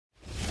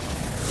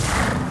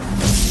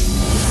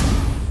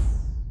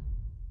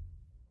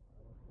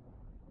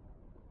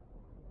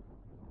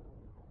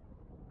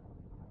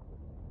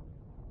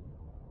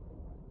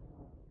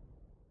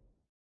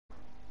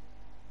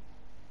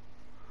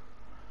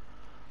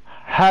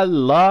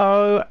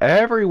Hello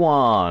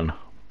everyone,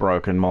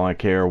 Broken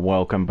Mike here.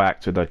 Welcome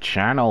back to the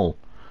channel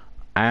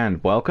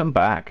and welcome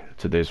back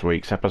to this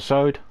week's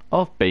episode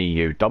of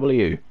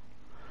BUW,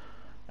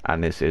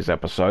 and this is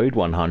episode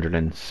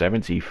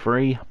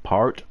 173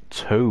 part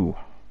 2.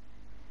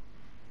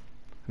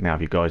 Now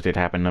if you guys did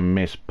happen to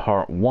miss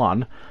part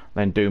 1,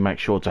 then do make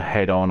sure to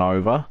head on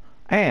over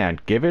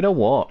and give it a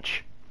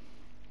watch.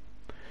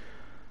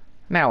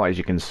 Now, as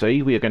you can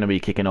see, we are going to be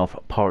kicking off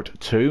part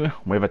 2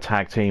 with a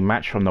tag team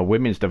match from the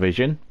women's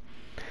division,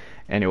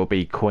 and it will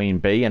be Queen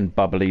Bee and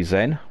Bubbly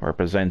Zen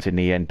representing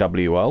the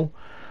NWO,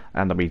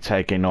 and they'll be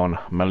taking on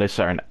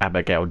Melissa and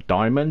Abigail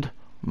Diamond.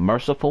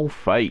 Merciful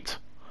Fate.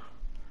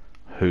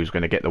 Who's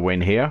going to get the win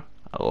here?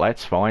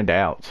 Let's find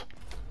out.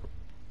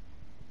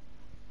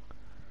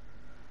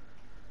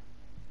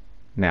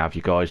 Now, if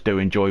you guys do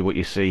enjoy what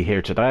you see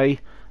here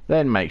today,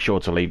 then make sure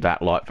to leave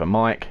that like for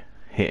Mike,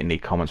 hit in the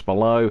comments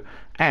below,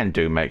 and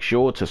do make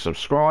sure to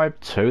subscribe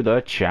to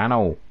the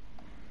channel.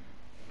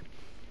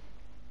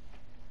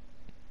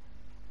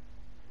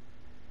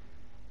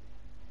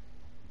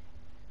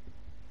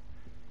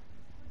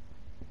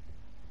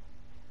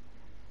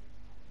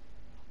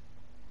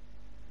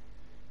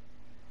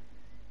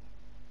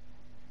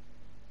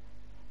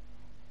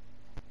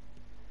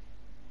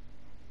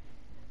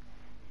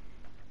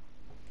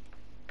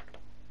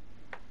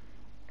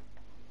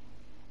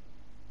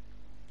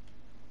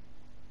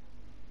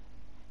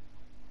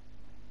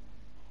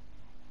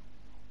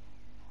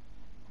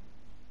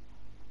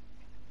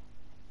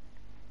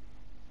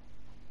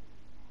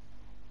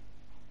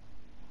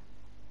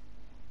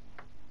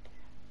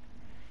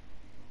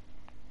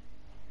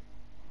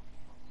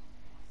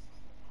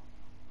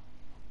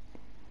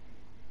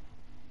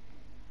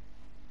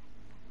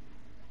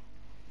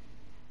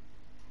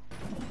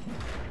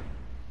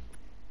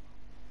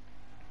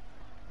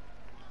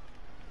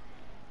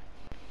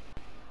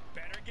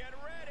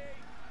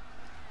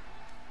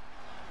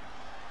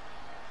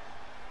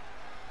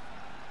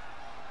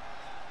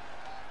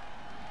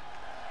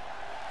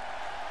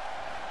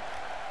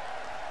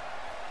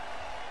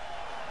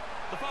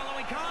 The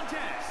following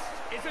contest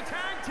is a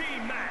tag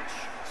team match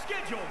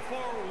scheduled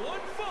for one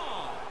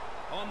fall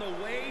on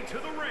the way to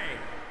the ring.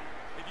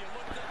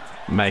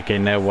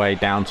 Making their way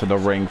down to the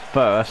ring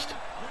first,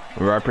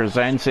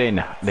 representing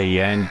the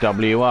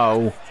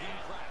NWO,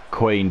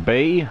 Queen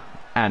Bee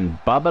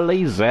and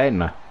Bubbly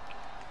Zen.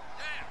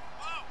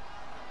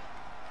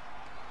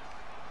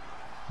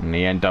 And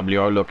the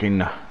NWO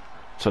looking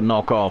to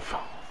knock off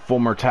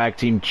former tag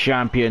team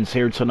champions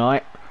here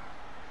tonight,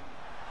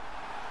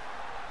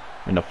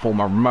 in the form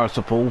of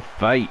Merciful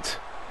Fate.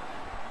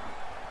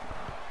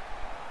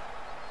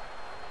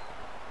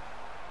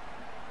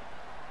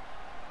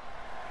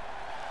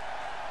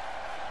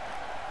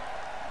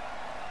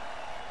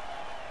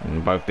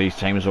 And both these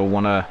teams will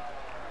want to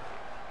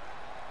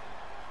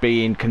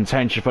be in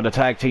contention for the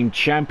tag team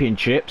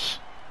championships.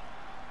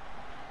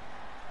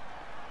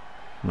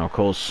 And of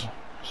course,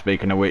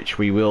 speaking of which,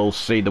 we will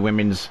see the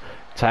women's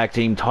tag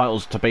team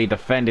titles to be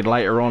defended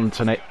later on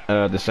tonight,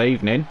 this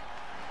evening.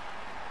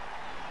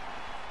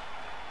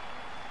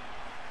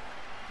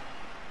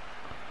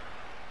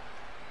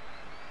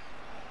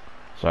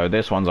 So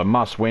this one's a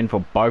must-win for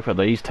both of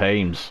these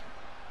teams.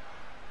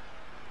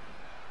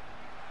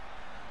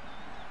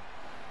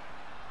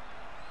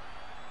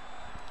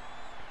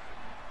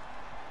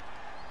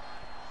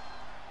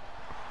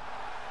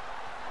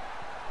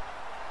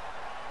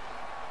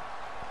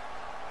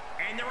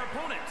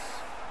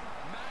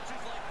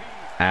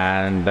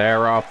 And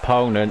their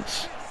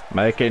opponents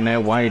making their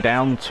way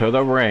down to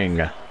the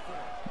ring.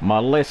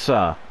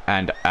 Melissa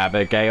and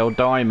Abigail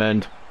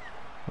Diamond.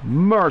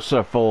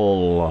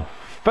 Merciful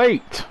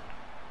Fate.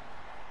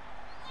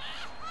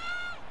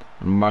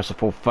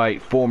 Merciful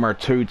Fate, former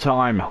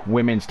two-time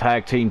women's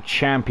tag team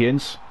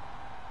champions,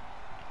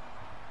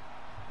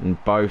 and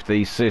both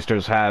these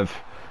sisters have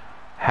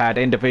had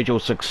individual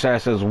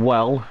success as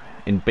well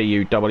in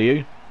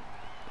BUW.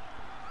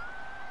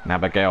 And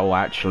Abigail,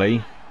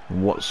 actually,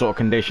 what sort of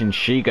condition is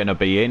she going to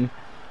be in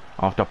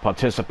after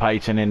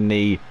participating in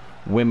the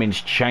Women's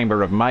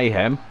Chamber of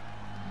Mayhem?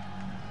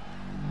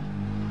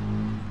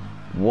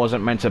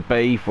 Wasn't meant to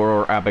be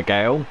for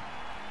Abigail,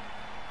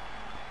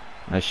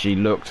 as she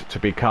looked to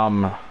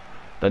become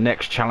the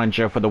next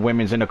challenger for the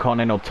Women's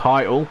Intercontinental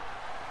title.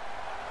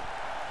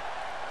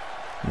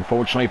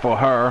 Unfortunately for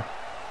her,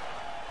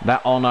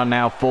 that honor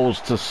now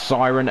falls to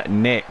Siren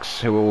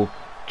Nix, who will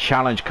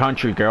challenge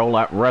Country Girl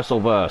at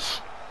Wrestleverse.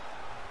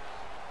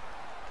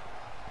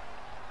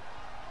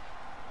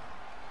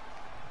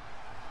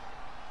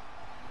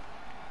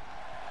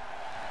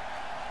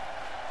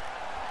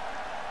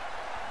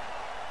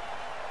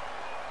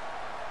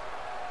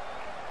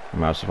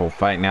 Merciful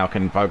Fate now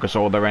can focus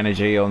all their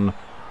energy on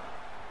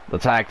the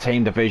tag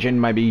team division,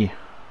 maybe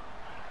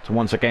to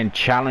once again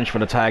challenge for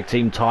the tag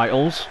team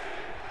titles.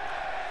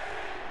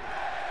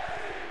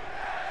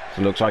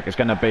 So it looks like it's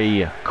going to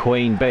be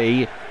Queen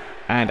Bee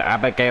and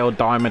Abigail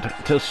Diamond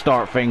to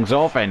start things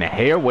off, and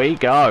here we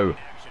go.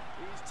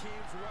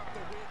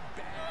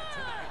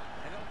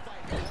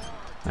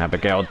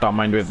 Abigail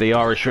Diamond with the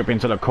Irish whip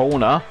into the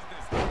corner.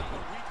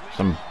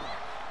 Some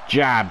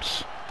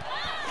jabs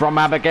from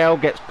Abigail,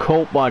 gets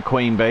caught by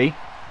Queen Bee.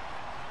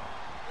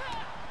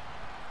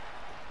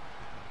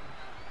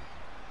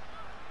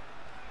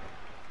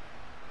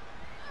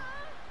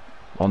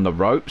 On the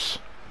ropes.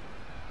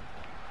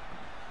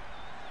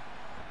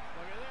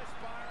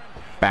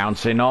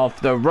 Bouncing off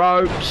the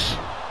ropes.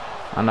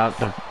 And a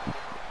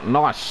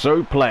nice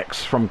suplex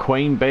from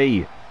Queen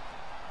Bee.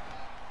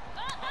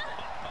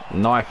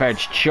 Knife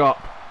edge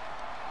chop.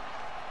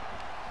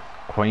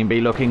 Queen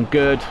Bee looking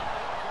good.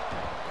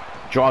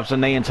 Drives the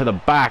knee into the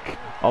back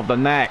of the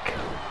neck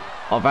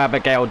of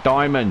Abigail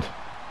Diamond.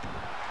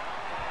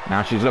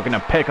 Now she's looking to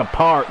pick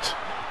apart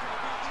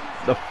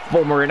the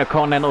former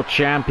Intercontinental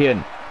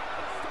Champion.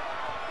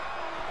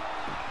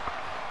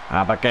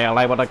 Abigail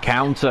able to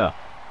counter.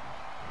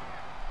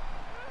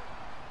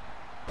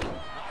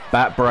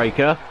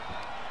 Backbreaker.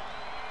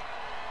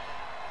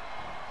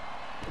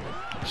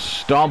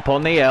 Stomp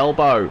on the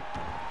elbow.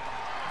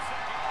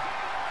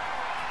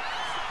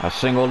 A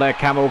single leg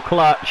camel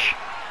clutch.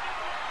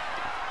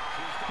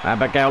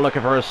 Abigail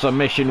looking for a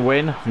submission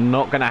win.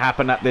 Not going to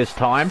happen at this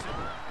time.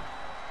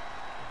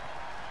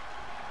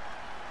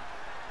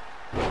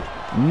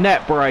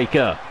 Net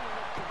breaker.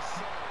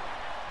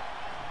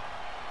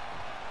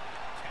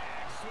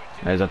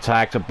 There's a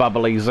tag to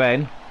Bubbly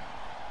Zen.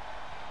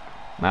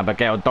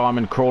 Abigail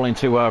Diamond crawling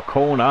to her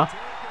corner.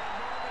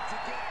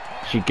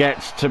 She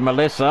gets to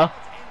Melissa.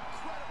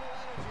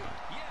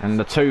 And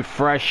the two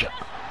fresh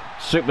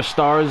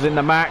superstars in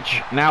the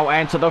match now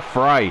enter the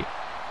fray.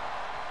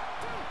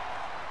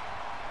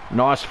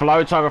 Nice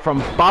float over from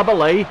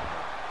Bubbly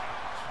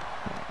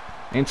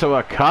into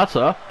a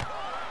cutter.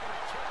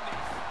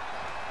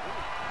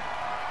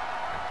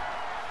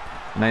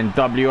 And then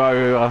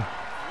WO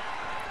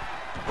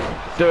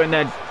doing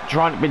their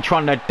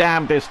trying their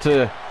damnedest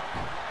to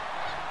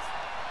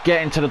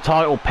get into the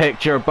title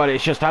picture, but it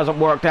just hasn't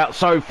worked out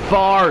so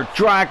far.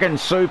 Dragon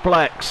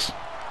suplex.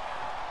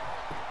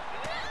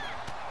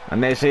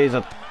 And this is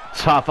a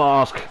tough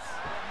ask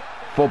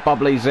for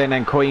Bubbly Zen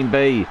and Queen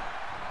Bee.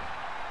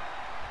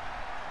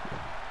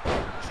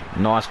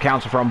 Nice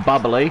counter from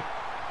Bubbly.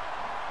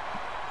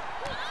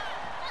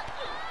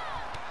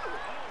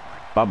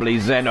 Bubbly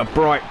Zen, a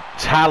bright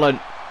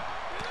talent.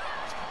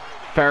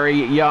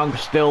 Very young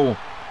still.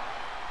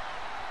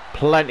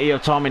 Plenty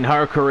of time in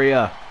her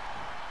career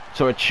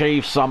to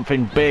achieve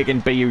something big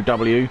in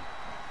BUW.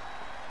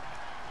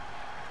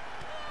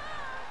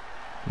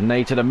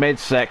 Knee to the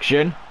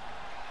midsection.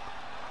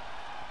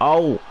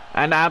 Oh,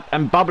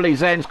 and Bubbly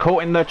Zen's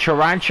caught in the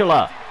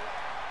tarantula.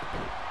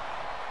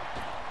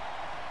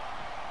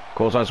 Of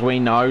course, as we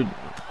know,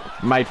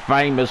 made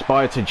famous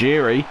by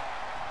Tajiri.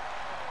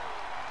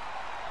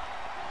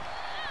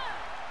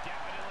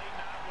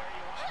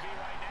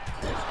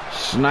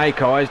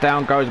 Snake eyes,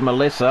 down goes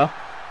Melissa.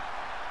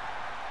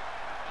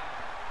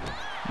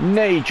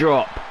 Knee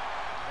drop.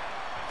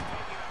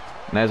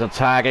 And there's a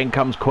tag, in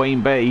comes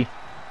Queen Bee.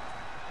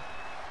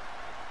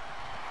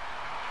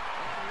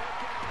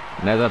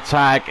 And there's a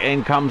tag,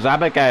 in comes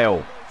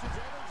Abigail.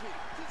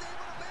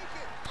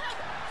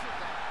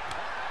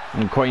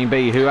 And Queen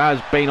Bee, who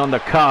has been on the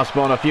cusp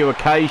on a few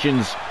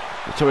occasions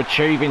to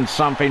achieving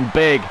something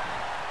big,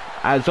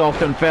 has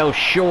often fell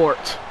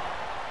short.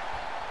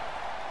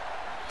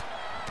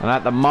 And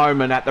at the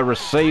moment, at the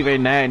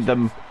receiving end,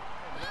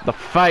 the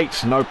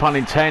fate, no pun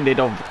intended,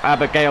 of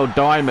Abigail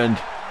Diamond.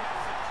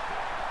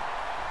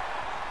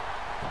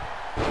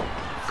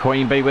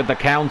 Queen Bee with the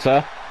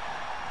counter.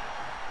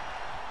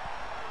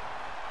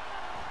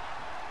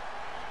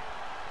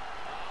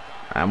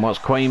 And what's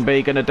Queen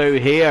Bee going to do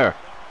here?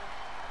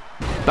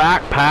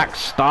 Backpack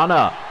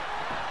stunner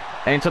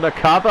into the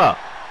cover.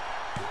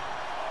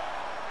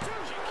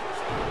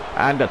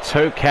 And a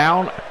 2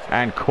 count,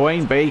 and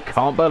Queen Bee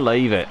can't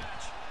believe it.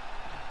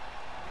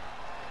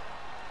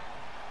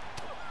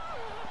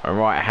 A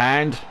right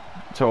hand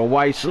to a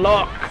waist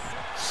lock.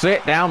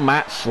 Sit down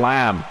mat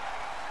slam.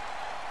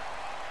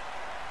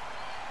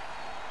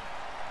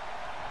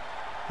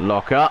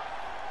 Lock up.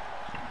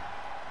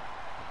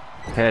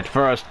 Head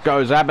first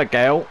goes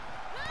Abigail.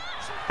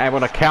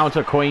 Able to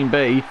counter Queen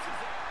Bee.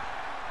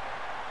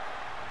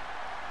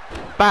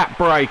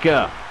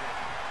 Backbreaker.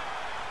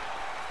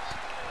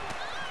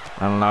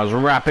 And those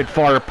rapid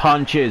fire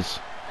punches.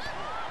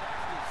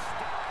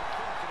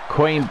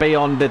 Queen Bee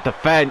on the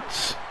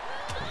defense.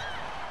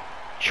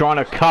 Trying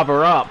to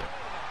cover up.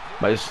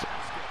 But it's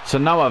to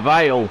no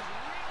avail.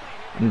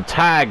 And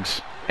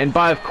tags in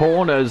both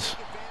corners.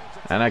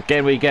 And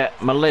again we get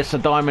Melissa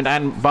Diamond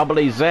and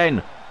Bubbly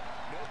Zen.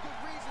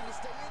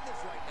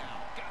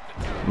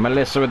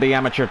 Melissa with the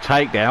amateur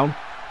takedown.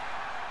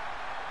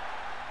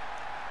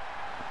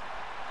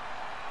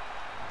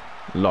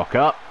 Lock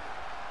up.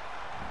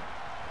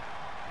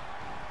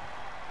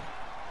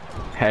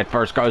 Head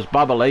first goes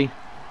Bubbly.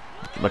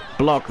 The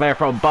block there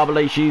from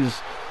Bubbly.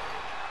 She's...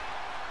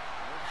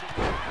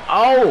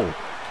 Oh!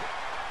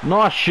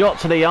 Nice shot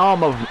to the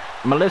arm of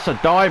Melissa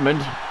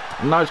Diamond.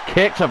 And those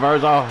kicks of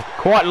hers are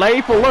quite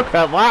lethal. Look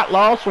at that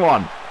last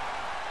one.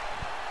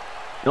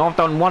 I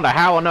often wonder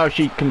how on earth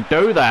she can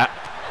do that.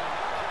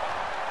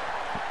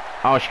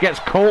 Oh, she gets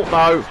caught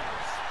though.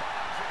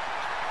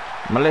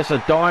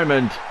 Melissa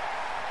Diamond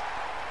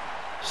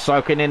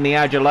soaking in the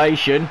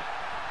adulation.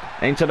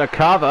 Into the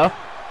cover.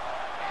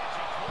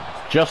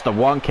 Just a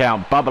 1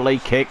 count. Bubbly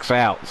kicks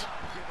out.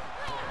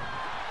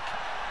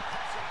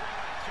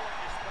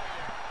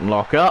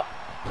 Lock up.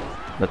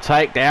 The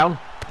takedown.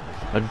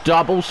 A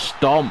double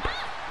stomp.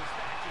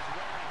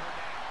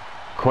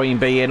 Queen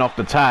Bee in off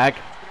the tag.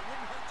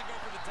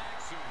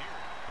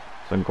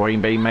 So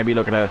Queen Bee maybe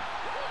looking at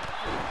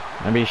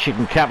maybe she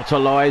can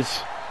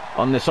capitalise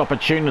on this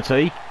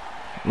opportunity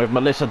with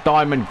Melissa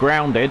Diamond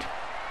grounded.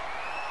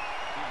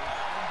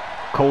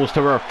 Calls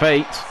to her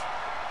feet.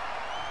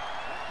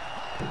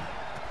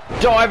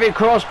 Diving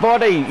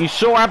crossbody. You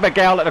saw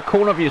Abigail at the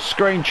corner of your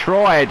screen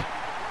tried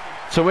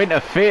to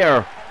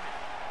interfere,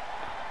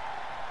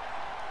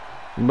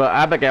 but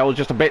Abigail was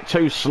just a bit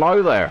too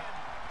slow there.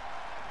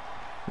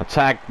 A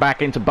tag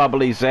back into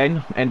Bubbly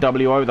Zen.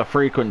 NWO the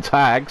frequent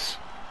tags.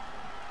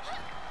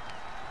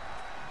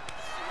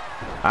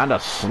 And a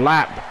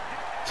slap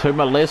to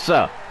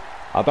Melissa.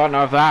 I don't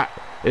know if that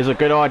is a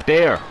good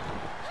idea.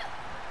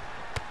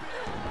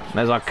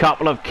 There's a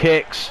couple of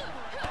kicks.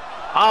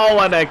 Oh,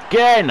 and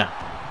again.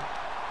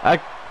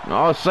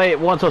 I'll say it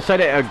once, I'll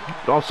say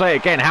it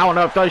again. How on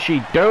earth does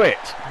she do it?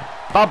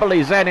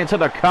 Bubbly Zen into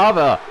the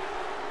cover.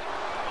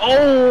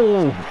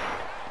 Oh!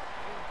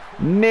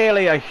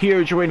 Nearly a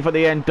huge win for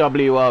the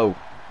NWO.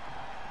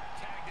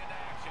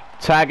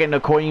 Tagging the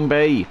Queen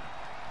Bee.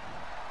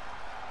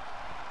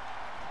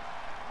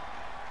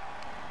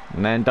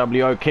 And then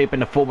NWO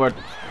keeping the former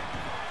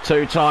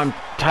 2-time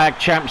tag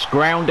champs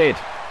grounded.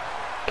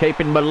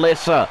 Keeping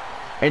Melissa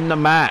in the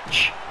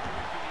match.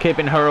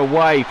 Keeping her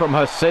away from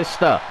her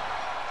sister.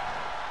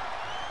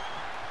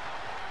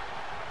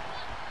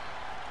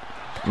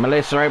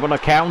 Melissa able to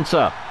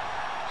counter.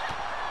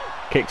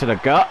 Kick to the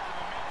gut.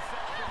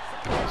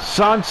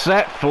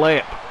 Sunset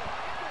flip.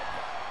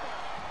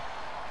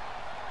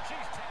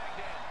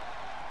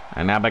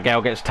 And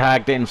Abigail gets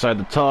tagged in, so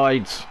the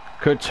tides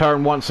could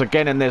turn once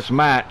again in this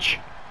match.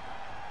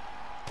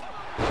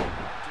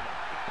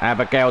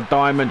 Abigail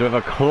Diamond with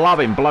a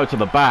clubbing blow to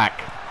the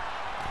back.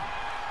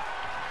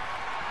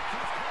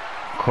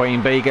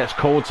 Queen Bee gets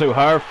called to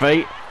her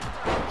feet.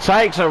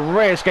 Takes a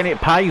risk and it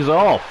pays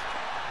off.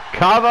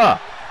 Cover.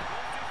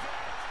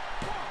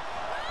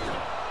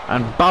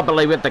 And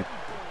Bubbly with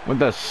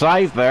the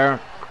save there.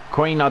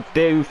 Queen, I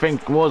do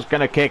think, was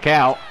going to kick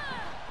out.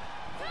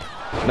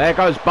 There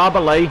goes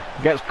Bubbly.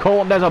 Gets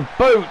caught and there's a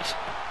boot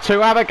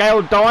to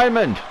Abigail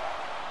Diamond.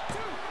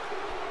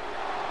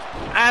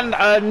 And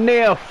a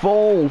near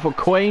fall for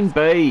Queen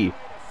Bee.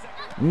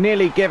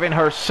 Nearly giving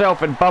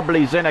herself and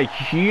Bubbly's in a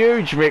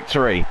huge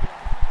victory.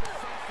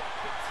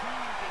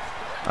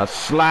 A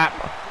slap.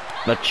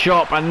 The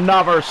chop.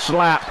 Another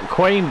slap.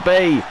 Queen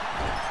Bee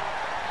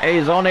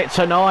is on it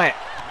tonight.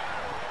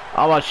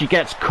 Oh, well, she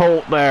gets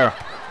caught there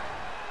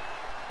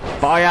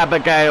by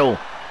Abigail.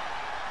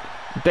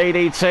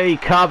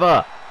 DDT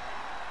cover.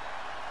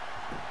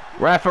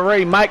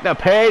 Referee make the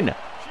pin.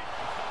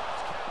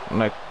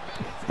 And I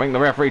think the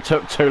referee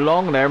took too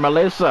long there.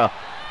 Melissa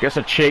gets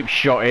a cheap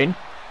shot in.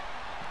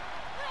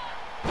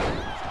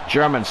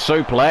 German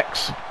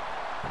suplex.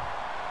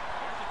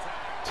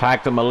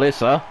 Tag to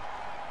Melissa.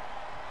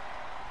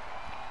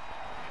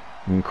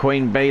 And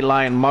Queen Bee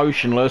lying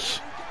motionless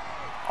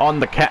on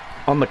the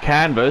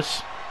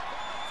canvas.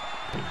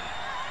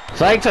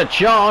 Takes a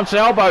chance.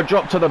 Elbow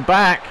drop to the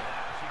back.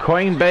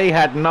 Queen Bee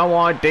had no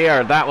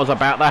idea that was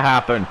about to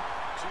happen.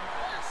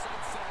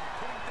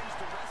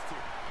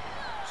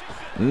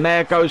 And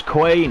there goes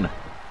Queen.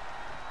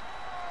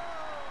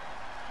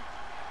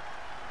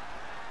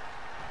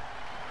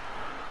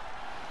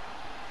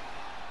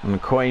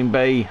 And Queen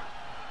Bee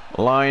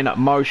lying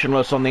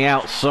motionless on the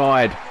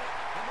outside.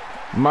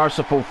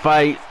 Merciful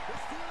fate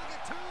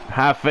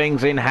have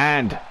things in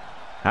hand.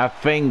 Have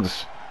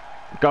things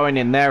going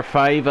in their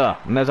favour.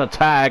 And there's a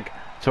tag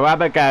to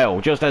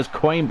Abigail just as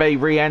Queen Bee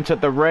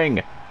re-entered the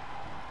ring.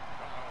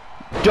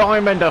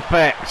 Diamond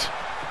effect.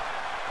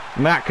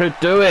 And that could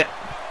do it.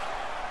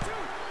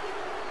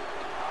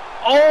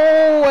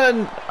 Oh,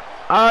 and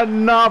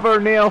another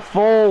near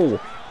fall.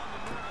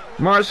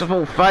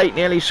 Merciful fate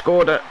nearly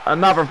scored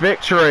another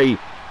victory.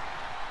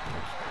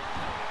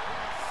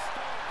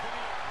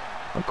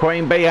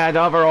 Queen Bee had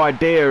other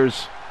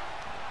ideas.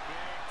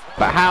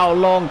 But how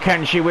long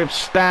can she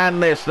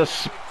withstand this? The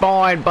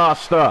spine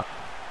buster.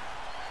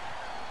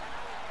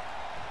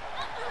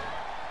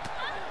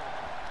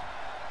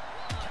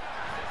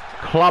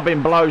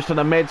 Clubbing blows to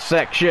the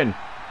midsection.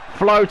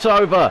 Float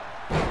over.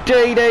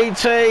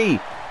 DDT.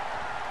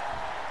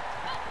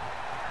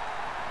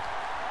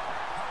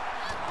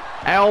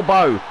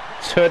 Elbow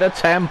to the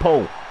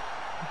temple.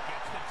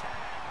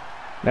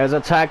 There's a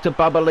tag to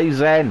Bubbly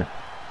Zen.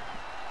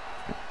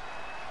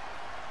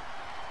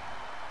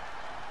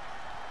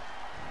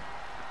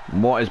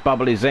 What is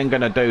Bubbly Zen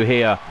going to do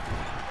here?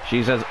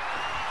 She's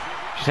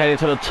headed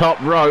to the top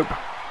rope.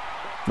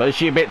 But is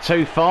she a bit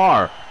too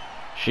far?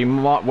 She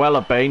might well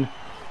have been.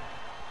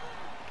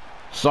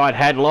 Side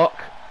headlock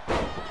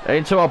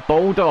into a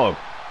bulldog.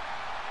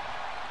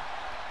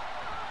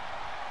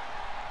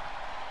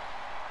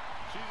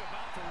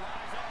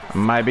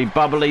 Maybe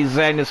Bubbly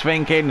Zen is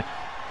thinking,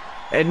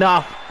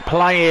 enough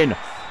playing.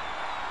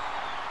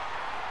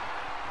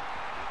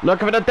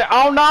 Looking for the...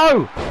 oh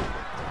no!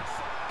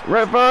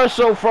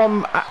 Reversal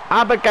from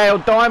Abigail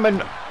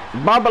Diamond.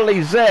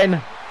 Bubbly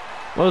Zen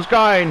was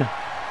going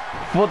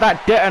for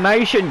that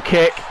detonation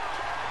kick.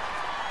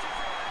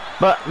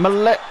 But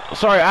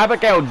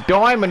Abigail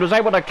Diamond was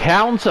able to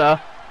counter.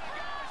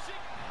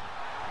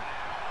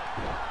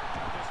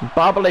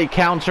 Bubbly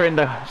countering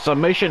the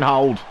submission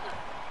hold.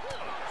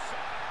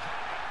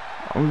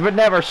 We've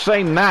never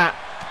seen that.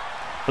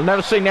 I've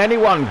never seen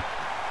anyone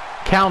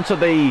counter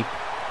the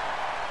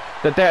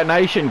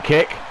detonation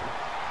kick.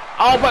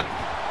 Oh, but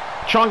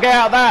try and get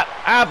out of that.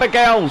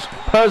 Abigail's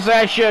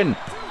possession.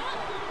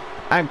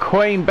 And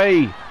Queen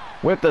Bee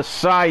with the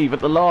save at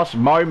the last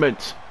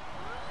moment.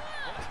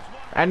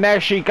 And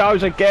there she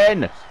goes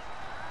again.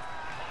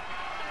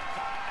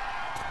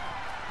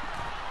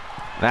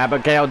 And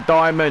Abigail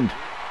Diamond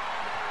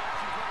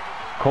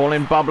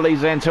calling Bubbly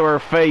Zen to her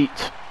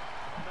feet.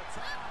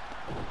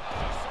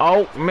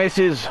 Oh,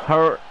 misses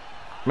her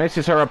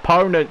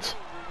opponent.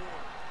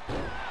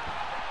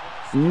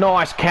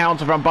 Nice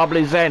counter from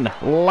Bubbly Zen.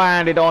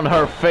 Landed on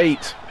her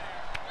feet.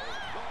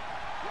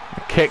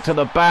 Kick to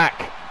the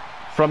back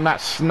from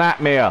that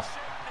snapmare.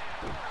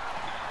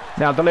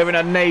 Now delivering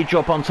a knee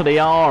drop onto the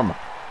arm.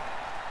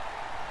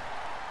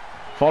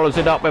 Follows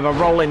it up with a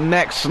rolling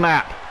neck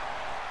snap.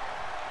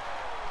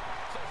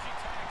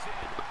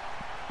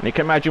 And you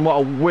can imagine what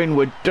a win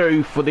would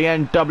do for the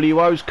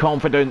NWO's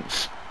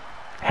confidence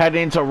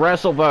heading into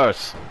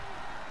Wrestleverse.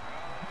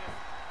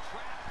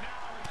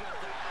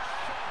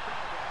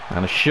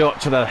 And a shot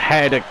to the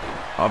head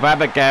of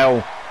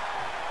Abigail.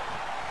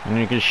 And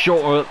you can be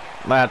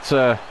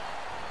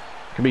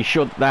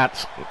sure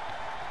that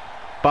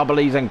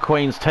Bubbly's and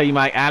Queen's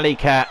teammate Alley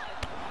Cat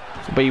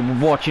will be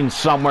watching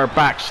somewhere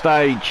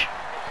backstage,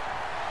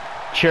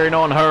 cheering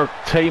on her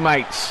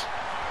teammates,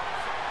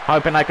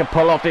 hoping they can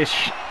pull off this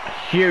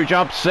huge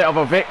upset of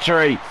a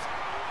victory.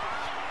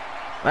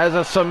 There's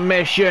a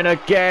submission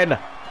again.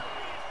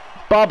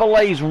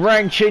 Bubbly's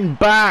wrenching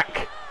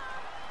back.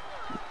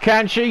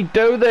 Can she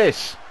do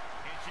this?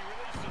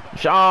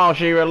 Oh,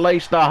 she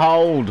released the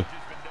hold.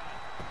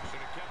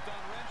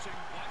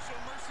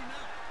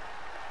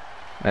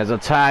 There's a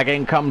tag.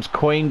 In comes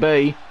Queen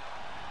Bee.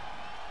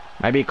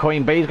 Maybe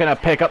Queen Bee's going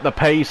to pick up the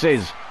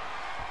pieces.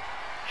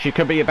 She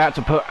could be about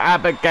to put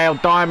Abigail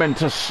Diamond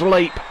to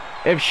sleep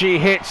if she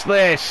hits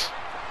this.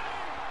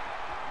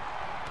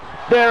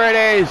 There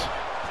it is.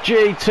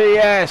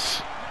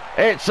 GTS.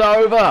 It's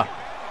over.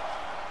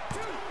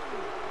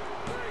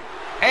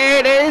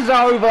 It is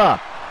over.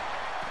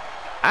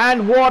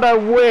 And what a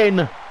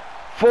win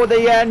for the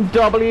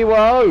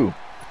NWO.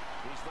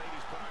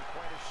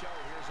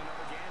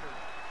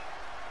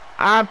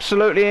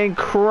 Absolutely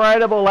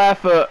incredible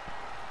effort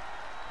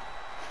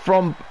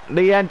from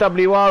the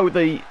NWO,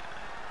 the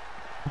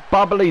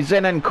Bubbly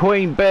Zen and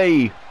Queen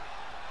Bee,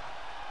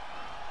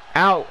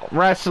 out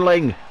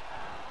wrestling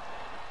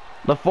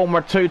the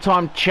former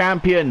two-time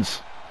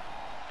champions.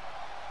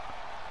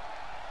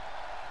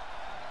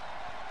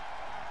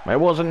 It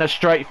wasn't as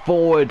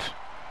straightforward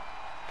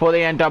for the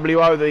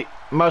NWO. The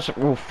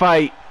merciful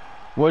fate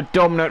were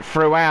dominant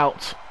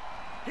throughout.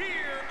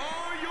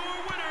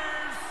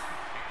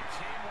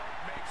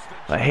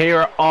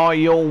 Here are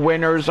your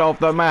winners of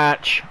the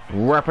match,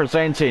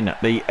 representing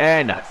the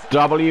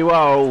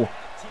NWO,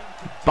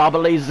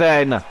 Bubbly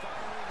Zen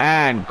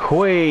and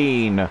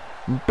Queen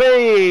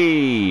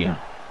Bee.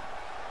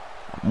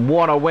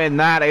 What a win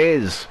that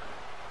is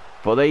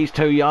for these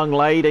two young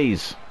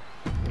ladies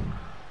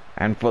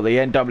and for the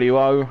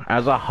NWO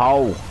as a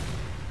whole.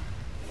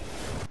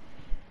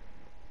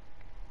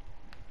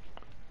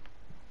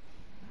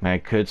 They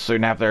could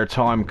soon have their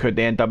time, could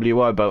the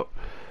NWO, but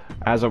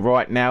as of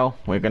right now,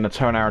 we're going to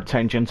turn our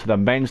attention to the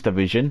men's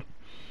division.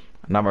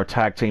 Another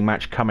tag team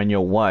match coming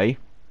your way.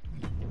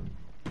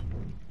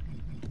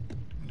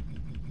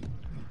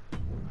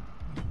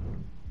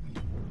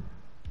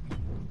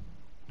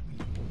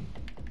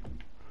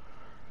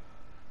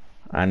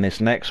 And this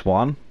next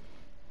one,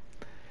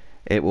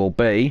 it will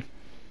be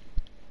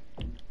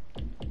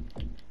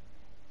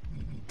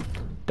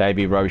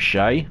Davey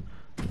Roche,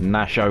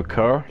 Nasho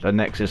Kerr, the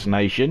Nexus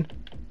Nation.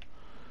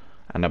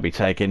 And they'll be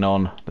taking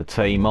on the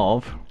team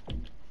of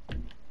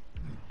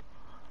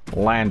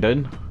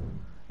Landon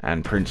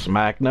and Prince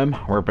Magnum,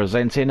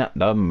 representing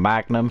the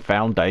Magnum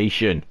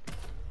Foundation.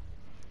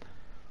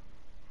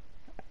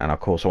 And of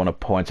course I want to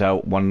point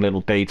out one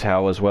little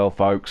detail as well,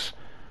 folks,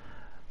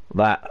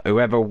 that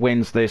whoever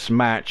wins this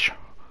match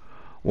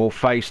will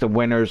face the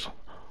winners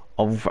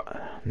of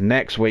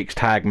next week's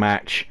tag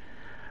match,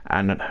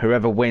 and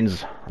whoever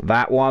wins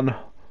that one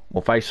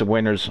will face the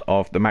winners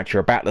of the match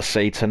you're about to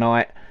see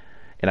tonight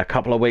in a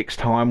couple of weeks'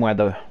 time, where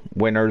the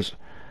winners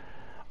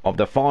of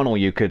the final,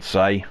 you could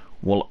say,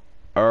 will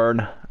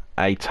earn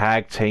a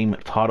tag team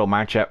title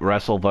match at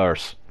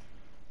WrestleVerse.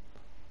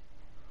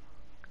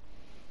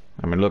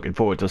 I'm looking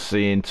forward to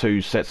seeing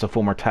two sets of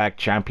former tag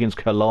champions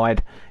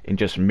collide in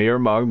just mere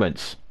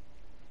moments.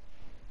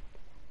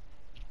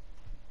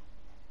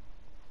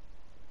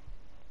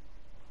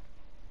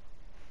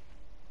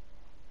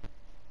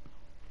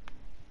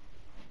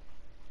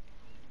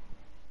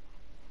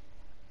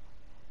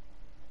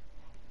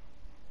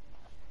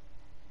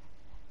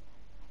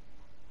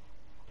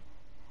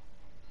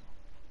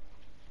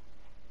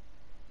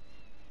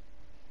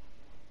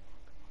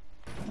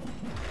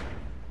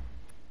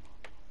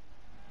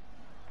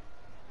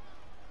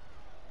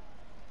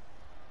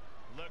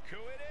 Who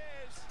it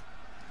is.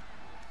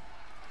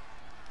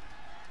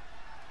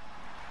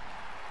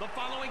 The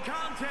following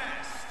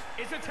contest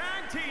is a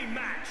tag team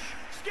match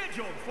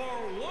scheduled for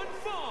one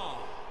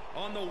fall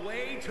on the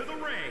way to the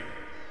ring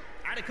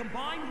at a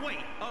combined weight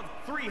of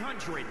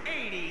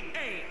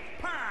 388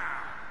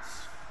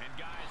 pounds. And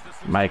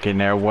guys, making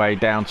their way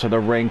down to the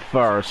ring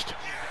first,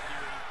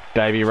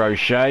 Davey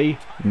Roche,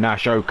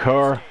 Nash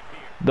Okur,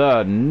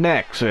 the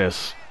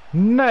Nexus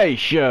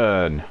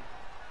Nation.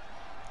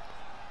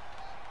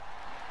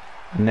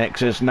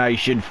 Nexus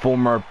Nation,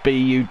 former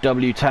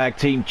BUW Tag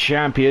Team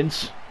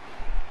Champions,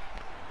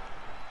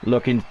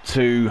 looking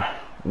to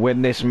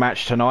win this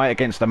match tonight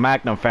against the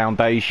Magnum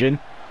Foundation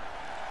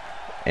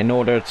in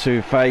order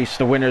to face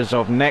the winners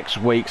of next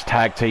week's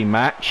tag team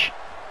match,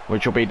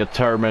 which will be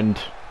determined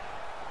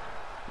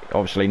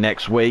obviously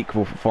next week.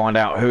 We'll find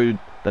out who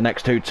the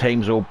next two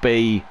teams will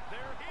be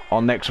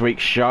on next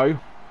week's show,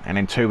 and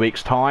in 2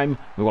 weeks' time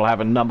we will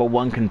have a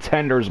 #1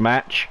 contenders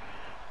match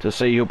to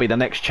see who'll be the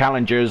next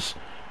challengers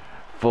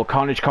for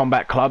Carnage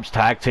Combat Club's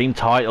tag team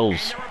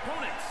titles. their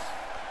opponents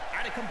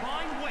at a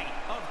combined weight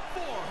of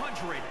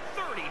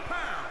 430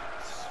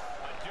 pounds.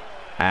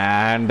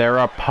 And their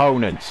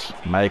opponents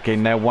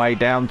making their way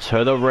down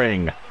to the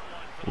ring,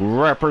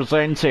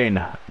 representing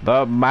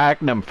the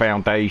Magnum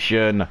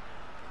Foundation,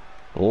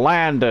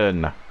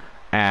 Landon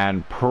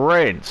and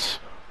Prince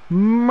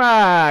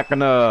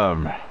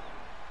Magnum.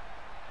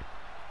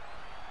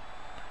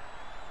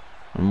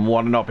 And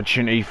what an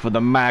opportunity for the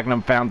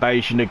Magnum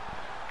Foundation to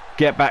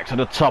get back to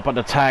the top of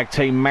the tag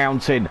team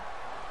mountain.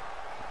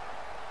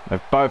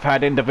 They've both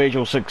had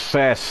individual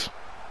success,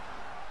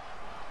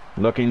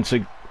 looking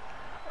to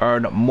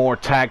earn more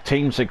tag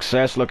team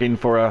success, looking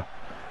for a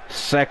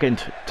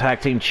second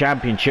tag team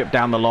championship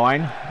down the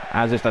line,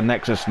 as is the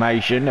Nexus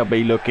Nation. They'll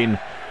be looking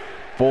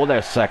for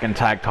their second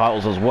tag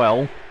titles as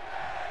well.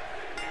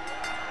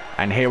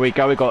 And here we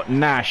go, we got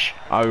Nash,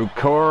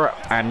 Okur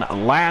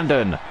and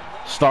Landon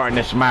starting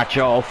this match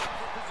off.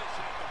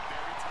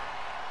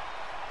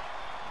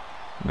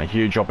 And a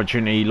huge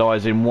opportunity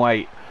lies in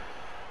wait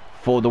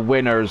for the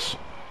winners.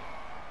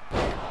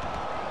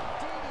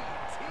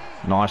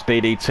 Nice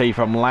DDT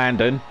from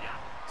Landon.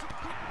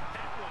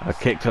 A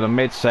kick to the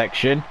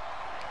midsection.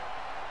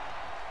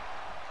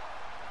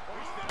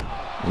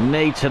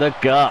 Knee to the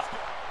gut.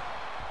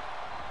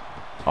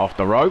 Off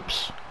the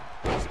ropes.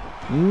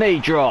 Knee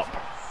drop.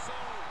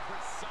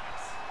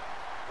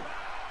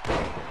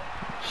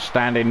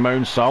 Standing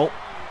moonsault.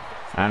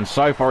 And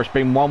so far it's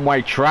been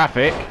one-way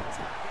traffic.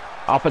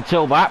 Up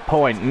until that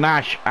point,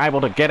 Nash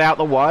able to get out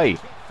the way.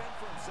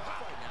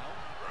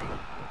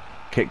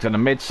 Kick to the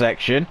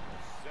midsection.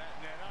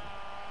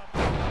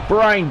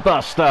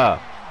 Brainbuster.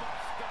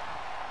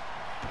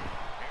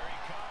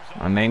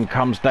 And then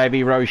comes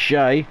Davey Roche.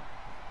 And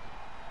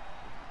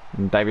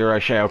Davey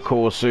Roche, of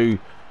course, who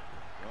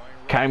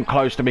came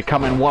close to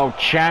becoming world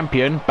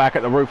champion back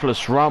at the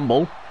Ruthless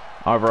Rumble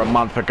over a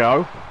month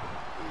ago.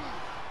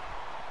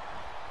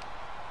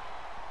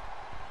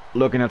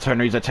 Looking to turn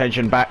his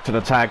attention back to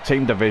the tag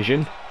team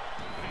division.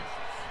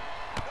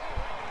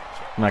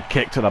 And a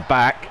kick to the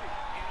back.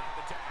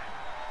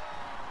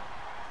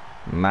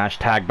 Nash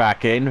tag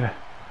back in.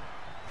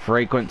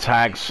 Frequent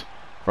tags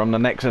from the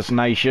Nexus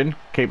Nation,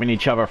 keeping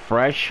each other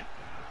fresh.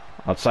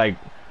 I'd say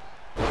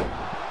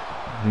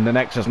the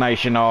Nexus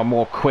Nation are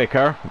more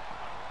quicker,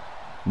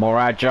 more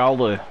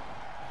agile.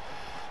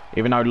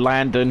 Even though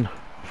Landon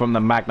from the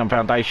Magnum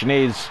Foundation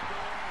is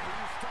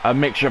a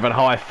mixture of a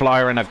high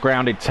flyer and a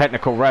grounded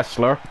technical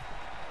wrestler,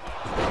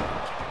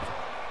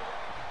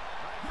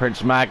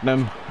 Prince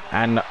Magnum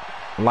and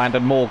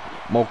Landon more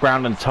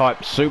grounded type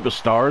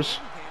superstars.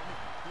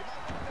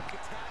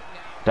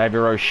 Davey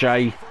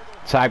Roche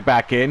tag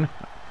back in,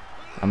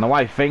 and the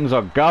way things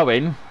are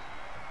going,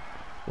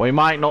 we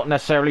might not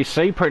necessarily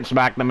see Prince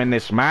Magnum in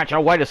this match.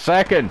 Oh, wait a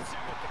second.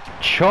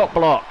 Chop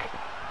block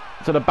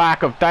to the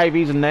back of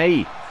Davey's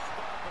knee.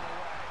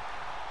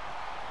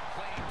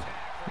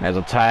 There's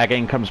a tag.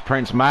 In comes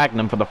Prince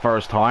Magnum for the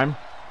first time.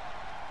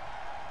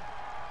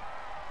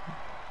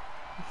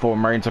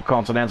 Former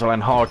Intercontinental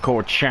and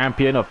Hardcore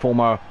Champion, a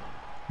former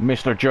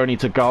Mr. Journey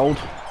to Gold.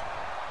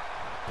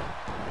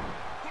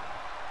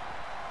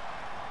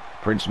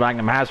 Prince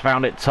Magnum has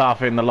found it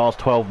tough in the last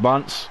 12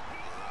 months,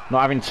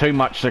 not having too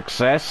much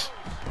success.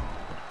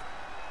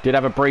 Did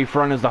have a brief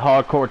run as the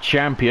Hardcore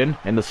Champion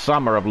in the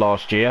summer of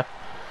last year.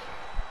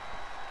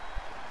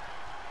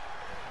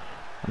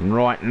 And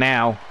right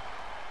now,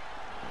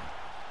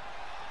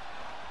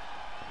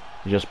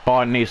 just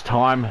biding his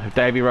time,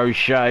 Davy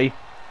Roche.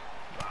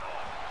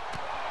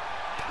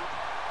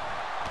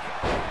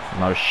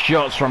 Those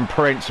shots from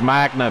Prince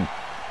Magnum.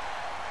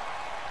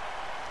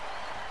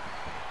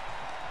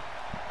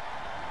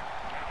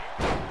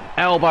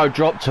 Elbow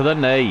drop to the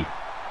knee.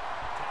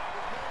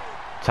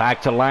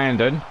 Tag to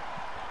Landon.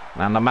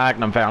 And the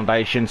Magnum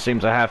Foundation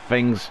seems to have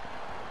things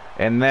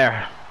in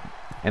their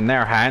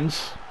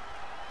hands.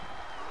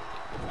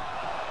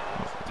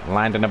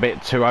 Landon a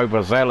bit too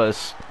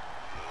overzealous.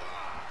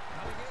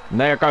 And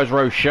there goes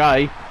Roche.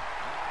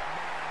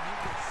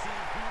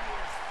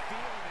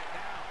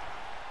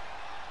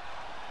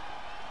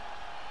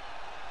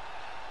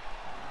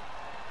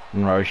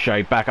 And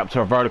Roche back up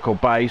to a vertical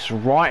base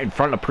right in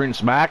front of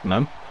Prince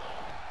Magnum,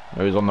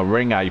 who's on the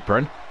ring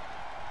apron.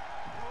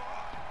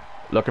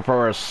 Looking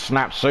for a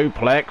snap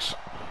suplex.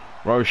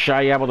 Roche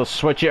able to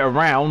switch it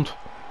around.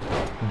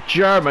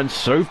 German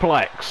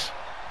suplex.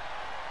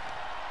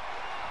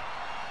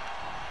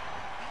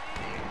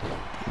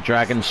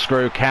 Dragon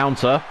screw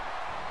counter.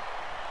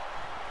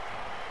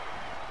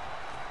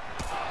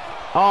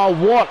 Oh,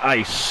 what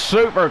a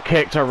super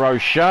kick to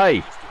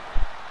Roche.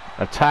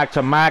 Attack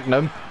to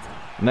Magnum.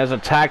 And there's a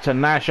tag to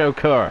Nash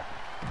Okur.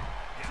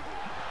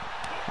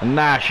 And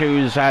Nash,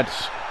 who's had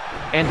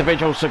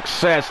individual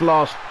success the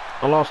last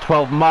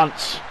 12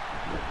 months,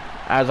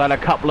 has had a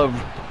couple of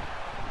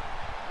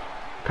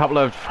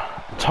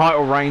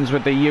title reigns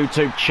with the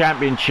YouTube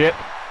Championship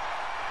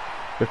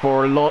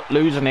before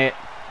losing it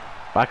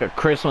back at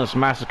Christmas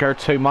Massacre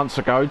 2 months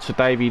ago to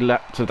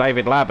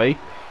David Labby.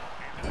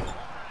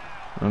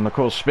 And of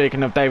course,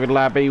 speaking of David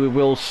Labby, we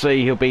will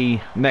see he'll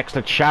be next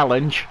to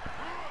challenge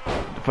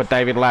for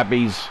David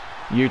Labby's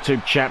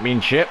YouTube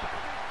Championship.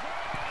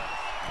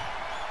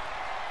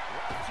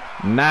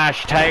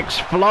 Nash takes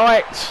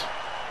flight.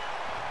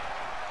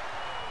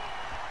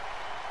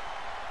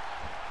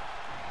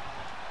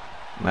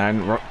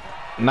 And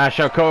Nash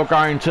Okur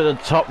going to the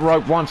top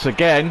rope once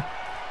again.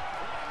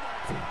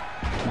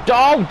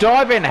 Oh,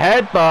 diving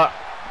headbutt.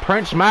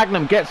 Prince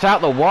Magnum gets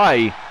out the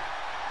way.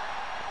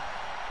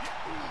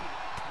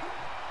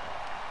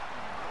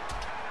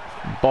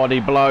 Body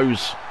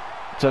blows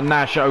to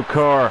Nash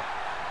Okur.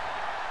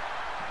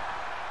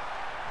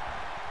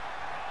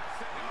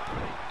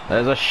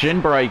 There's a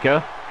shin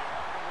breaker.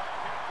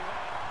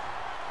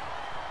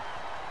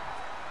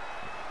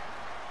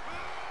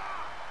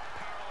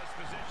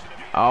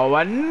 Oh,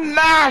 and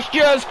Nash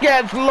just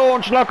gets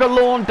launched like a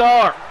lawn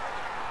dart,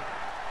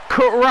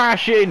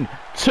 crashing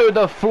to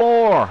the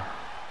floor.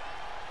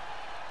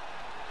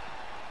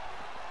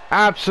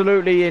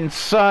 Absolutely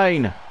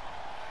insane.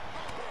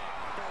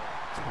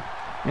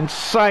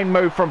 Insane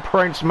move from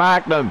Prince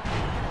Magnum.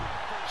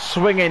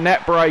 Swinging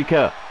net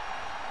breaker.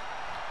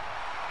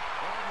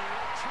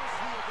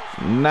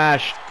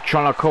 Nash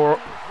trying to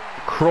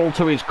crawl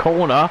to his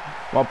corner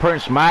while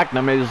Prince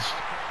Magnum is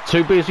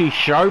too busy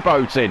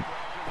showboating.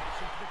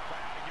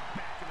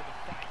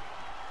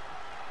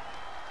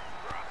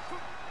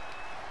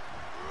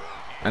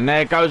 And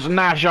there goes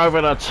Nash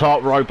over the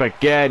top rope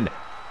again.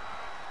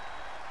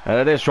 And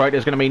at this rate,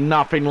 there's going to be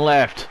nothing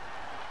left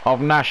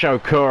of Nash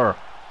Okur.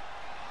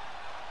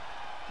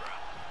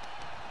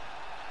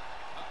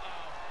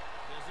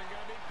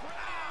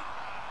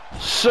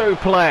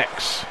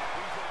 Suplex.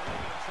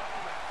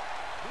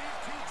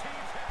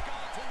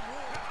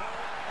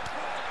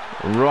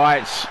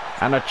 Right,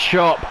 and a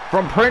chop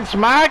from Prince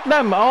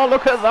Magnum. Oh,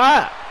 look at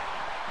that.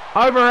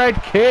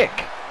 Overhead kick.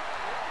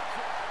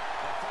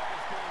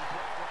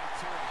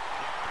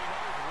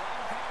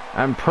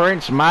 And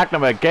Prince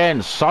Magnum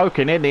again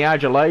soaking in the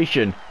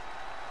adulation.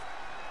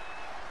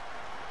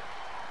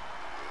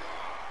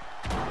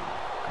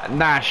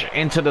 Nash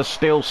into the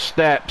steel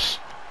steps.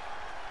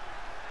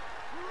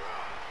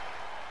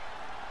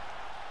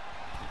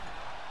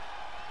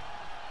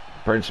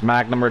 Prince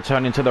Magnum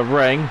returning to the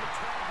ring.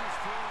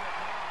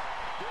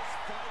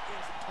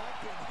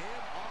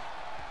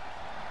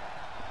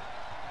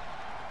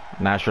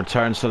 Nash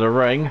returns to the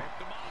ring.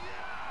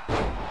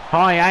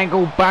 High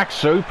angle back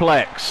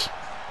suplex.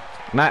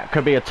 And that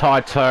could be a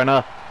tide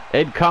turner.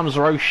 In comes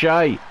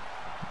Roche.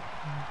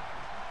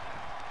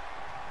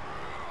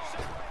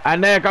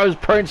 And there goes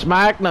Prince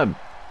Magnum.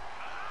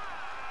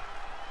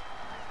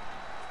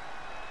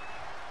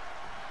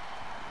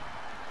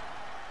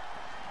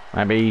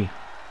 Maybe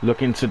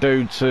looking to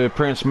do to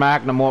Prince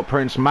Magnum what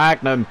Prince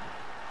Magnum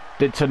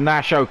did to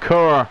Nash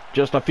Okur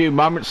just a few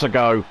moments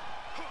ago.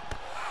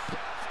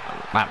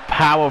 That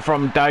power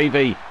from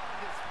Davey.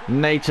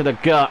 Knee to the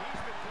gut.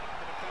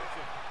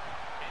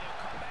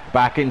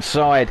 Back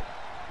inside.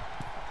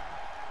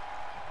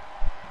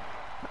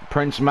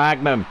 Prince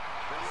Magnum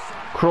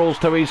crawls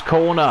to his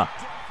corner.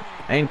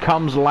 In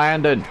comes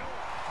Landon.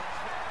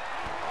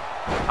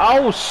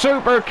 Oh,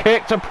 super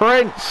kick to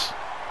Prince.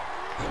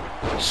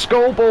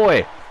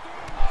 Schoolboy.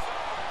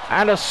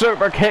 And a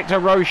super kick to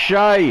Roche.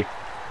 Well,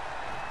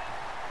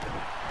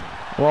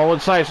 I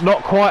would say it's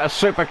not quite a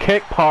super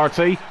kick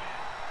party.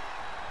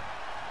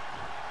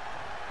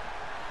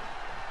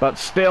 But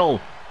still.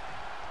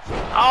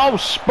 Oh,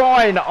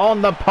 spine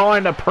on the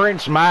pine of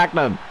Prince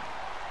Magnum.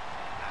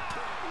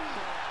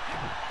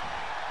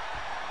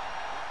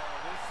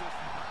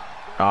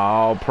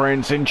 Oh,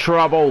 Prince in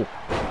trouble.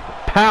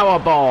 Power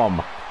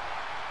bomb.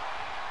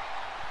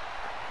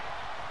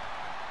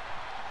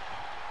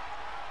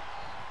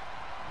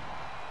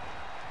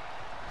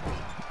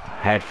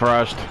 Head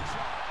first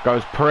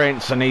goes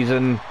Prince, and he's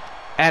in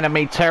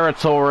enemy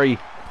territory.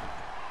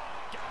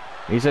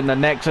 He's in the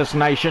Nexus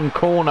Nation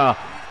corner.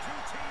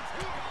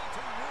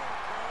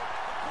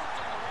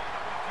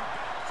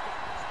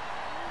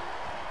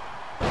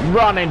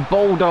 Running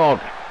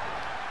Bulldog.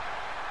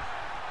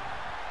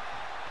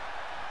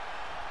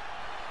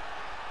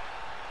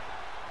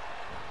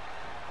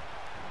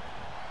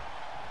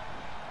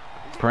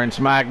 Prince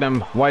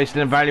Magnum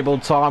wasting valuable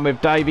time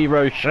with Davy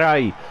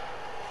Roche.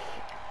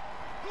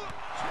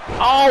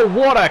 Oh,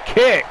 what a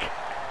kick!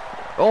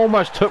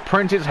 Almost took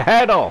Prince's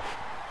head off.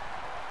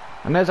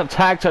 And there's a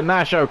tag to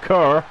Nash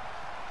Okur.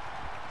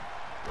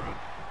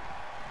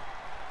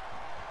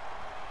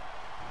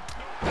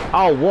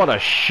 Oh, what a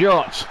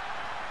shot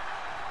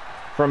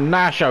from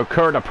Nash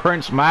Okur to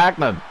Prince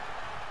Magnum.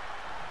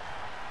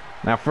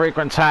 Now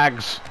frequent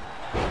tags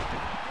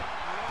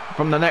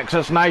from the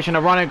Nexus Nation,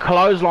 a running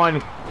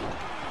clothesline.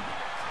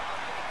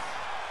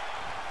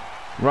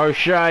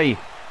 Roche as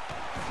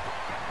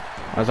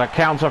a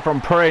counter from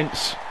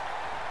Prince.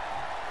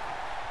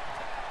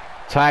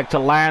 Tag to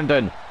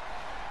Landon.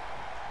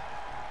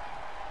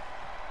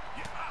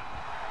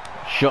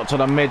 Shot to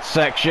the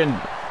midsection.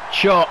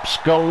 Chops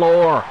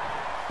galore.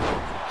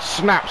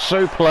 Snap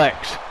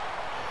suplex.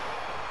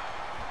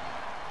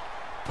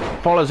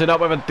 Follows it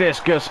up with a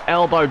discus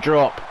elbow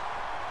drop.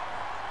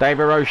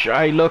 David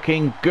Roche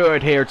looking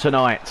good here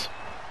tonight.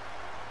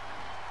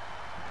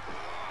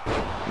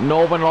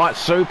 Northern Light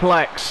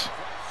suplex.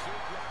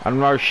 And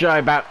Roche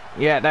about...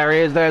 Yeah, there he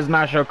is. There's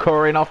Nash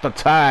Okur off the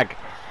tag.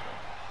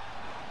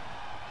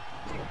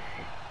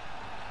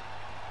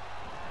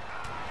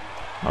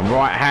 And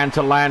right hand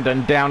to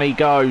Landon. Down he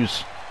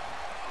goes.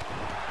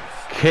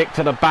 Kick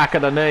to the back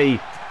of the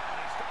knee.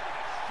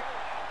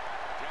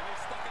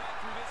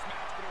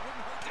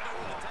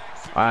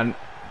 And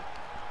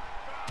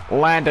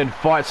Landon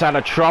fights out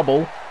of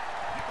trouble.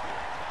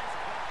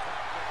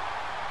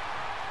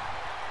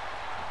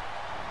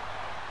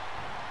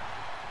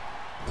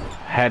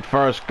 Head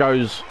first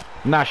goes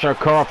Nash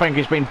Okur. I think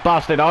he's been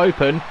busted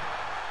open.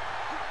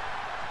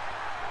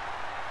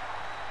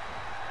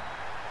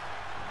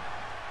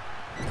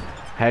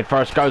 Head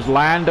first goes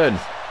Landon.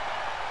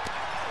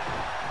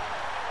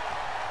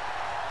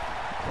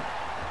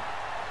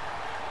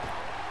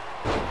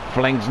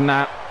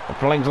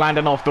 Flings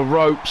Landon off the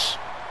ropes.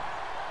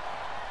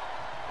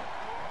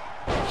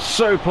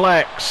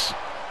 Suplex.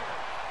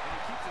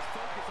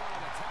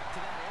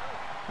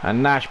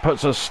 And Nash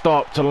puts a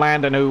stop to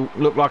Landon, who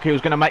looked like he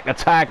was going to make the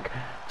tag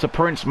to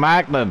Prince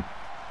Magnum.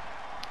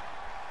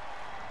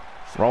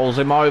 Rolls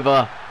him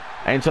over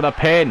into the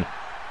pin.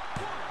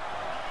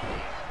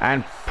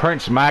 And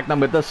Prince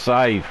Magnum with the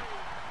save.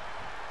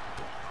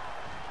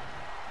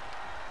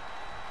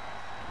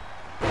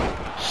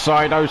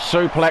 Sido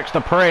suplex to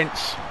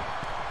Prince.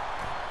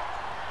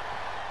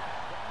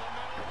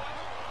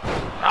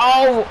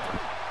 Oh!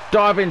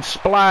 Diving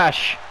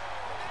splash.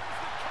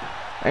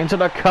 Into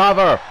the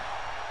cover.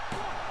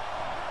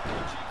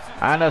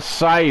 And a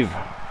save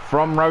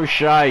from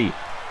Roche.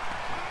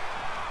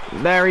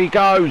 There he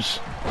goes.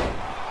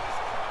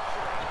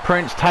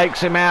 Prince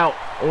takes him out.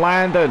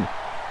 Landon.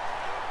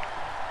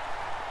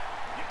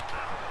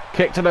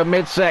 Kick to the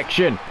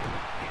midsection.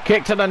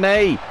 Kick to the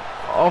knee.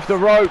 Off the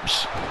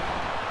ropes.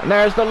 And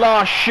there's the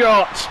last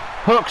shot.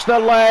 Hooks the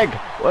leg.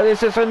 Well, is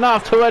this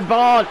enough to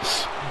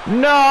advance?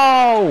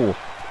 No!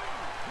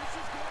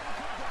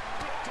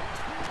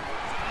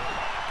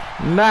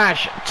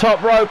 Nash,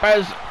 top rope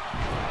as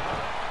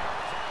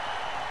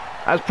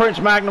Prince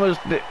Magnum was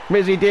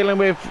busy dealing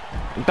with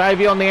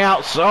Davey on the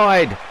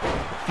outside.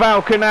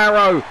 Falcon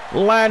Arrow.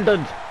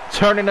 Landon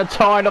turning the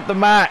tide of the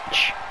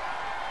match.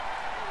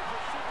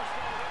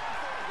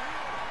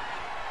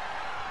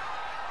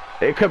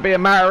 It could be a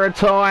matter of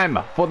time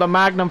for the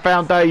Magnum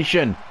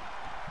Foundation.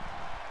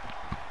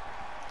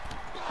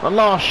 The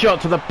last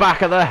shot to the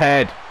back of the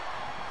head.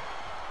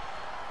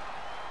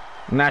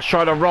 Nash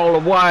trying to roll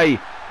away.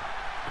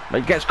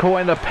 But he gets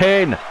caught in the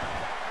pin.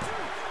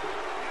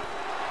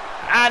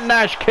 And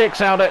Nash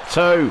kicks out at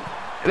 2.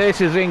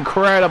 This is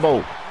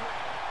incredible.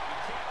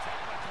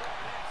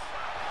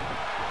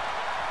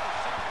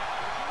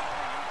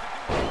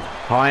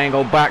 High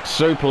angle back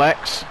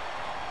suplex.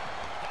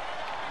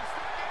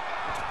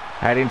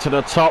 Heading to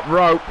the top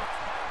rope.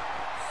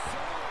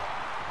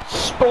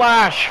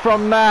 Splash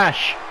from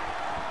Nash.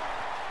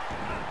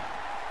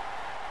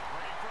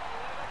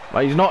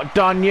 But he's not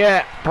done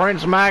yet.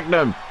 Prince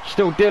Magnum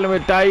still dealing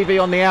with Davey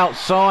on the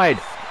outside.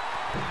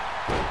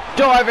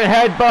 Diving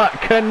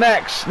headbutt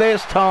connects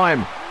this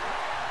time.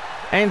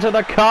 Into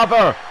the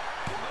cover.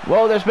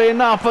 Will this be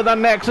enough for the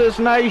Nexus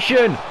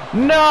Nation?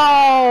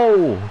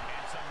 No!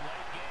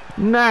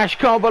 Nash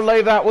can't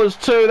believe that was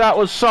 2. That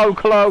was so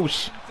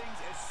close.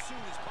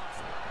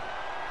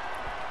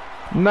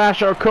 Nash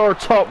Okur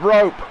top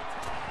rope.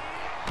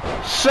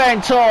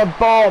 Senton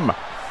bomb.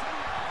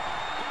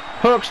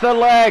 Hooks the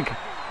leg.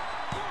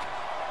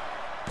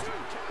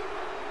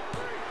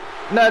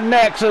 The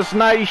Nexus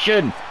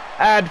Nation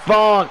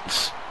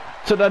advance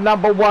to the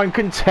 #1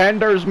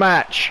 contenders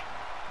match.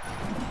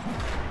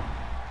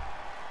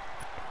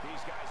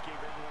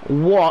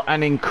 What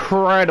an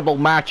incredible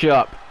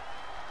matchup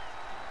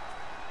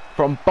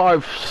from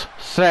both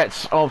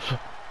sets of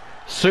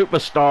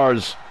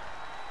superstars.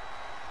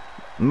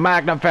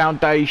 Magnum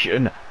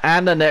Foundation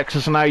and the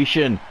Nexus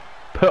Nation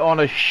put on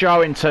a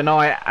showing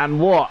tonight, and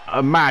what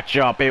a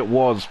matchup it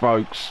was,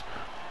 folks.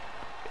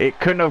 It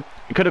could have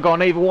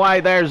gone either way.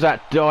 There's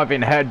that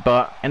diving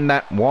headbutt in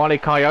that Wile E.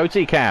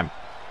 Coyote cam.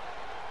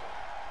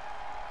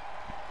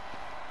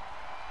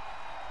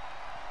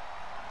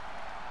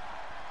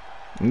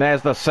 And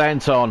there's the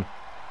senton.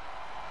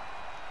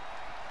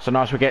 So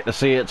nice we get to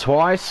see it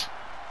twice.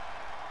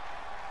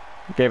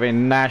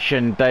 Giving Nash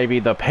and Davey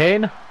the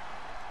pin.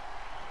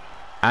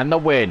 And the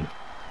win.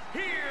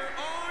 Here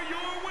are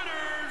your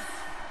winners.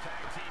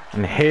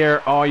 And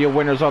here are your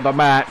winners of the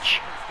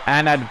match.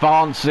 And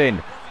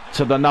advancing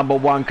to the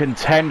 #1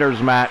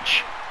 contenders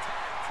match.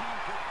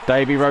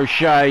 Davey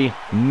Roche,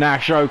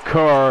 Nash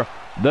Okur,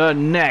 the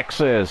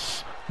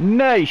Nexus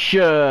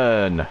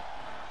Nation.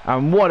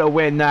 And what a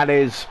win that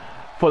is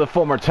for the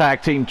former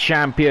tag team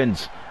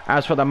champions.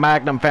 As for the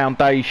Magnum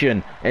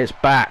Foundation, it's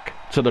back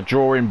to the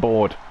drawing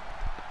board.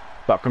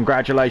 But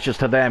congratulations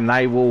to them.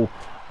 They will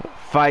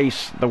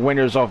face the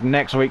winners of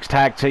next week's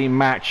tag team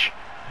match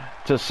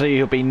to see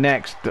who'll be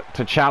next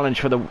to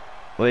challenge for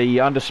the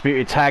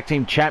Undisputed Tag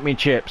Team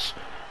Championships.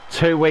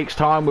 2 weeks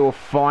time we'll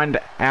find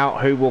out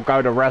who will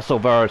go to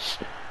Wrestleverse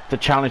to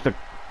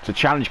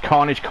challenge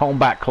Carnage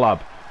Combat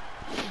Club.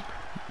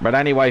 But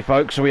anyway,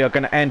 folks, we are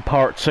going to end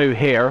part 2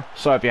 here.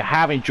 So if you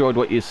have enjoyed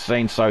what you've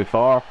seen so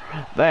far,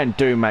 then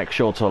do make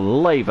sure to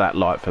leave that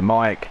like for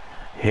Mike,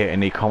 hit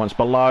in the comments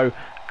below,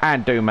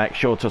 and do make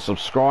sure to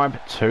subscribe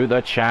to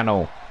the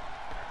channel.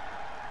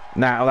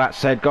 Now that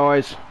said,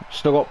 guys,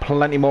 still got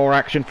plenty more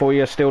action for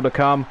you still to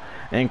come,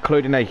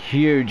 including a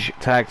huge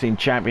tag team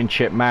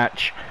championship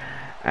match.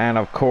 And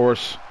of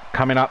course,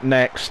 coming up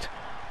next,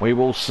 we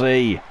will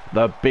see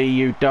the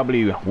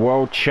BUW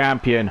World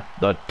Champion,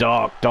 the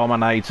Dark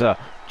Dominator,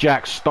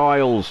 Jack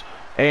Styles,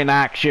 in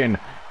action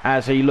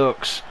as he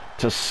looks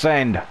to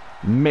send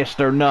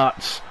Mr.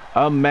 Nuts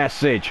a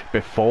message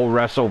before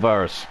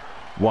Wrestleverse.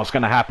 What's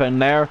going to happen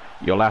there?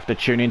 You'll have to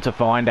tune in to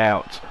find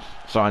out.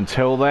 So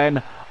until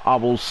then, I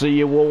will see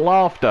you all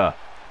after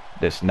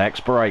this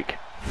next break.